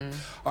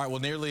All right,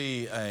 well,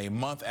 nearly a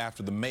month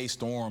after the May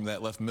storm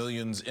that left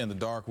millions in the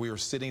dark, we are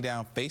sitting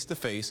down face to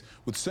face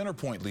with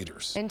CenterPoint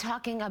leaders. And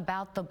talking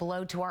about the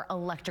blow to our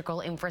electrical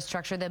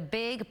infrastructure, the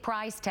big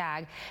price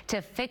tag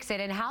to fix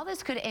it, and how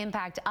this could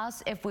impact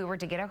us if we were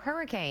to get a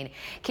hurricane.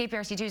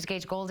 KPRC-TV's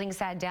Gage Goulding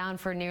sat down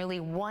for nearly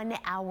 1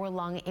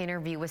 hour-long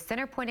interview with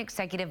CenterPoint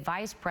Executive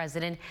Vice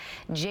President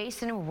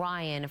Jason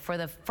Ryan for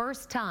the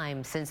first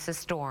time since the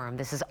storm.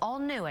 This is all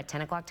new at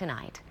 10 o'clock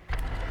tonight.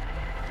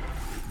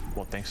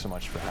 Well, thanks so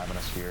much for having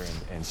us here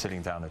and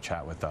sitting down to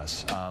chat with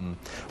us.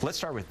 Let's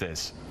start with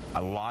this.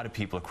 A lot of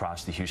people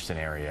across the Houston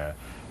area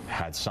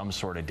had some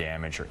sort of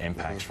damage or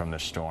impacts from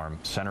this storm.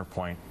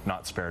 CenterPoint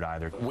not spared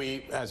either.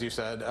 We, as you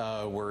said,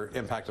 were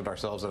impacted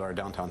ourselves at our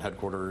downtown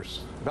headquarters.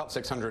 About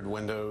 600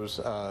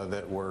 windows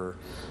that were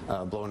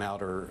blown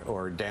out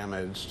or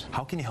damaged.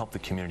 How can you help the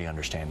community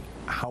understand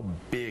how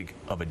big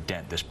of a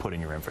dent this put in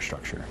your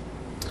infrastructure?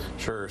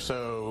 Sure.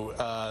 So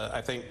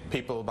I think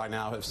people by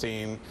now have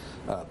seen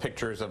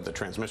pictures of the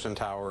transmission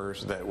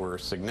towers that were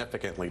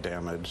significantly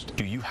damaged.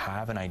 Do you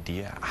have an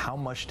idea? How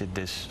much did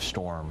this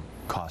storm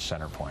cost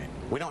CenterPoint?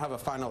 We don't have a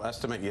final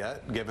estimate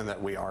yet, given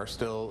that we are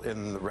still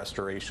in the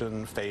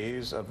restoration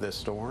phase of this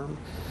storm.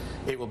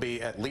 It will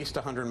be at least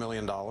 $100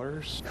 million.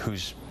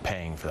 Who's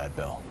paying for that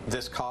bill?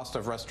 This cost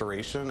of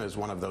restoration is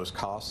one of those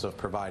costs of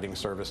providing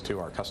service to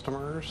our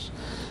customers.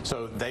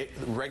 So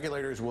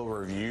regulators will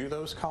review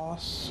those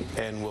costs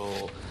and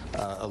will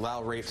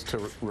allow rates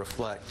to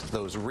reflect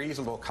those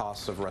reasonable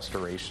costs of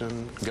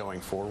restoration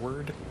going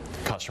forward.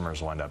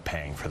 Customers will end up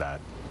paying for that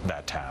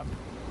tab.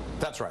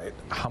 That's right.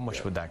 How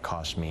much would that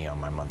cost me on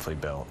my monthly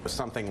bill?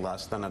 Something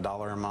less than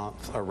 $1 a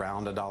month,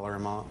 around $1 a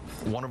month.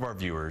 One of our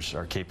viewers,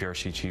 our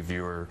KPRC-TV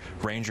viewer,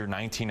 Ranger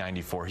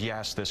 1994, he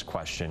asked this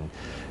question.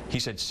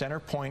 He said,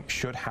 CenterPoint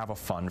should have a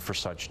fund for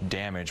such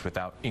damage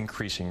without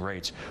increasing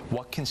rates.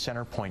 What can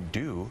CenterPoint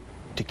do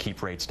to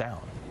keep rates down?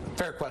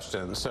 Fair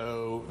question.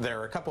 So there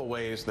are a couple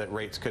ways that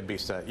rates could be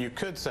set. You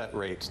could set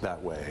rates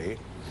that way.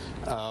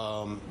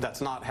 That's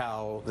not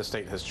how the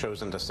state has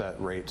chosen to set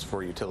rates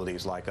for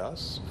utilities like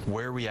us.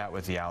 Where are we at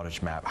with the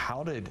outage map?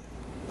 How did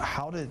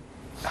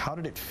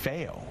it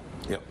fail?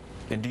 Yep.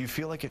 And do you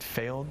feel like it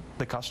failed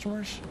the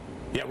customers?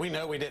 Yeah, we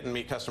know we didn't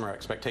meet customer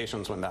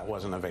expectations when that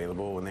wasn't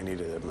available when they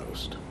needed it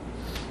most.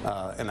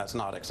 And that's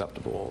not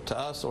acceptable to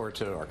us or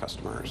to our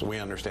customers. We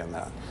understand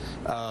that.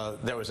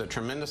 There was a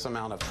tremendous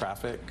amount of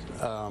traffic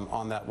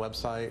on that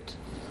website,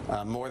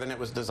 more than it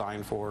was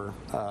designed for,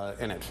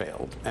 and it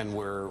failed. And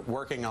we're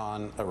working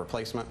on a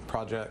replacement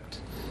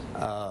project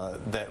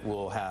that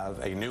will have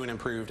a new and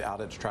improved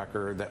outage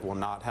tracker that will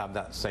not have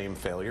that same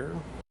failure.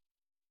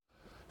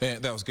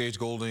 And that was Gage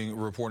Goulding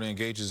reporting.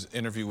 Gage's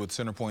interview with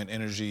CenterPoint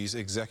Energy's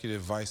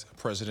Executive Vice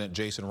President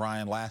Jason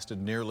Ryan lasted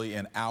nearly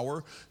an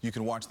hour. You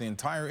can watch the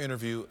entire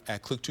interview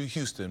at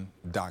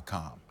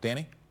click2houston.com.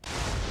 Danny?